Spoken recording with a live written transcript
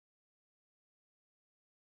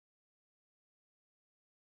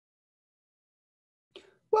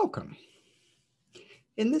Welcome.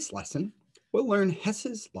 In this lesson, we'll learn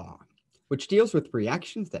Hess's law, which deals with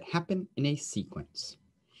reactions that happen in a sequence.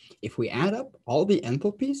 If we add up all the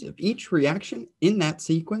enthalpies of each reaction in that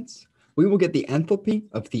sequence, we will get the enthalpy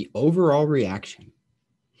of the overall reaction.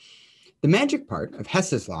 The magic part of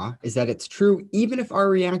Hess's law is that it's true even if our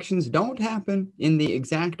reactions don't happen in the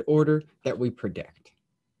exact order that we predict.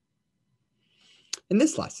 In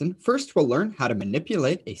this lesson, first we'll learn how to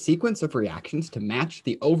manipulate a sequence of reactions to match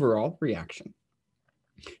the overall reaction.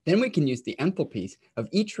 Then we can use the enthalpies of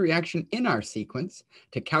each reaction in our sequence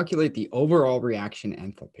to calculate the overall reaction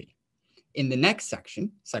enthalpy. In the next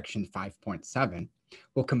section, section 5.7,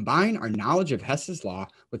 we'll combine our knowledge of Hess's law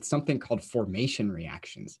with something called formation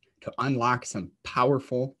reactions to unlock some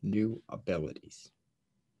powerful new abilities.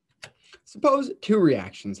 Suppose two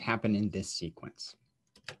reactions happen in this sequence.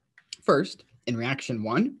 First, in reaction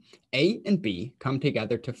 1, A and B come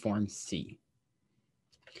together to form C.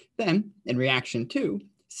 Then, in reaction 2,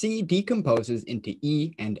 C decomposes into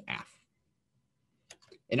E and F.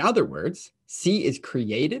 In other words, C is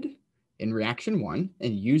created in reaction 1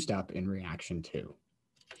 and used up in reaction 2.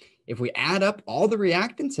 If we add up all the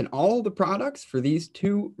reactants and all the products for these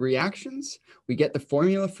two reactions, we get the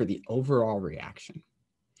formula for the overall reaction.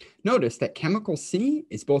 Notice that chemical C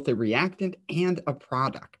is both a reactant and a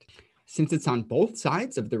product. Since it's on both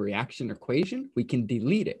sides of the reaction equation, we can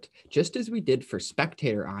delete it, just as we did for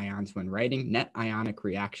spectator ions when writing net ionic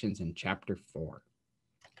reactions in chapter 4.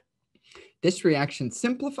 This reaction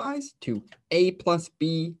simplifies to A plus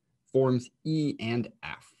B forms E and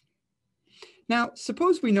F. Now,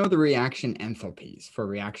 suppose we know the reaction enthalpies for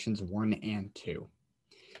reactions 1 and 2.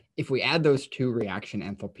 If we add those two reaction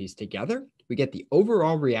enthalpies together, we get the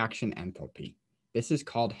overall reaction enthalpy. This is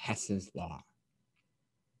called Hess's law.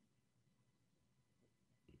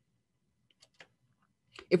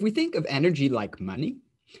 If we think of energy like money,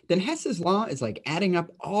 then Hess's law is like adding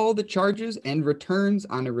up all the charges and returns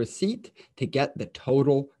on a receipt to get the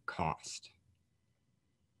total cost.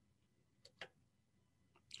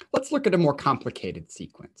 Let's look at a more complicated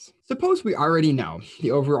sequence. Suppose we already know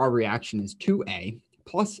the overall reaction is 2A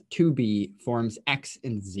plus 2B forms X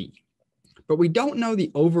and Z, but we don't know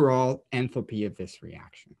the overall enthalpy of this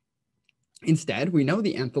reaction. Instead, we know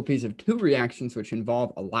the enthalpies of two reactions which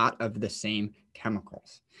involve a lot of the same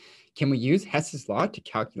chemicals. Can we use Hess's law to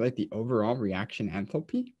calculate the overall reaction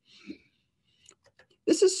enthalpy?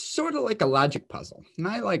 This is sort of like a logic puzzle, and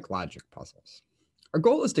I like logic puzzles. Our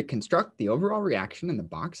goal is to construct the overall reaction in the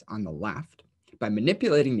box on the left by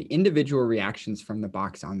manipulating the individual reactions from the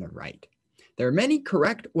box on the right. There are many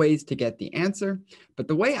correct ways to get the answer, but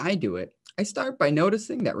the way I do it, I start by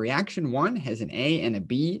noticing that reaction 1 has an A and a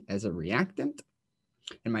B as a reactant,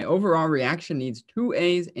 and my overall reaction needs 2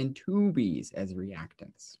 A's and 2 B's as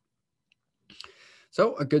reactants.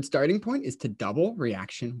 So a good starting point is to double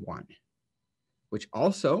reaction 1, which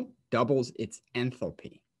also doubles its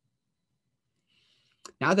enthalpy.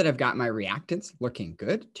 Now that I've got my reactants looking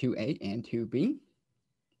good, 2A and 2B,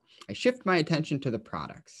 I shift my attention to the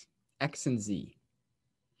products, X and Z.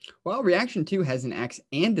 Well, reaction 2 has an X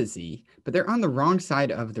and a Z, but they're on the wrong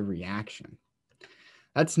side of the reaction.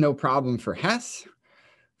 That's no problem for Hess.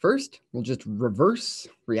 First, we'll just reverse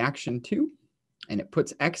reaction 2, and it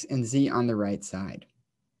puts X and Z on the right side.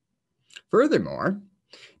 Furthermore,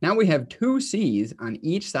 now we have two C's on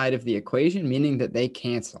each side of the equation, meaning that they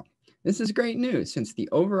cancel. This is great news since the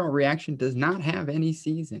overall reaction does not have any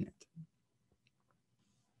C's in it.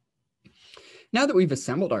 Now that we've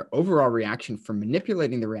assembled our overall reaction from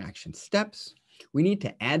manipulating the reaction steps, we need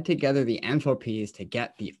to add together the enthalpies to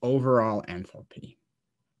get the overall enthalpy.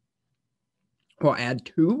 We'll add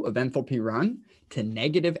 2 of enthalpy 1 to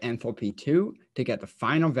negative enthalpy 2 to get the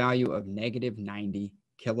final value of negative 90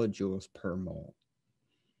 kilojoules per mole.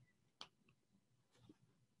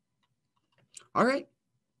 All right,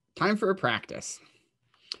 time for a practice.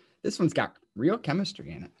 This one's got real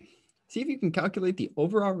chemistry in it. See if you can calculate the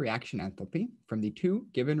overall reaction enthalpy from the two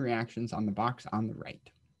given reactions on the box on the right.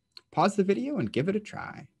 Pause the video and give it a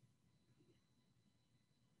try.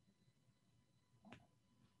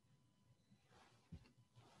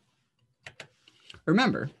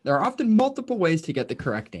 Remember, there are often multiple ways to get the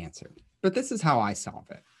correct answer, but this is how I solve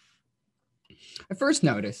it. I first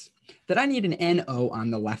notice that I need an NO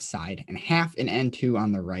on the left side and half an N2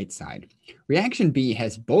 on the right side. Reaction B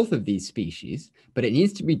has both of these species, but it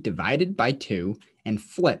needs to be divided by 2 and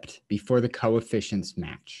flipped before the coefficients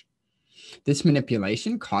match. This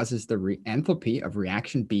manipulation causes the enthalpy of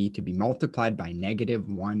reaction B to be multiplied by negative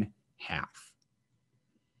 1/2.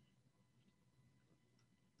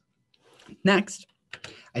 Next,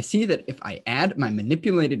 I see that if I add my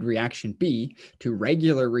manipulated reaction B to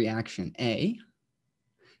regular reaction A,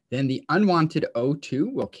 then the unwanted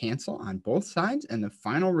O2 will cancel on both sides, and the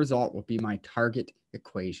final result will be my target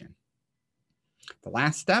equation. The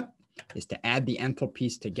last step is to add the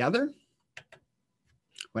enthalpies together.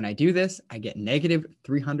 When I do this, I get negative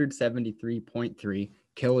 373.3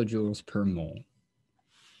 kilojoules per mole.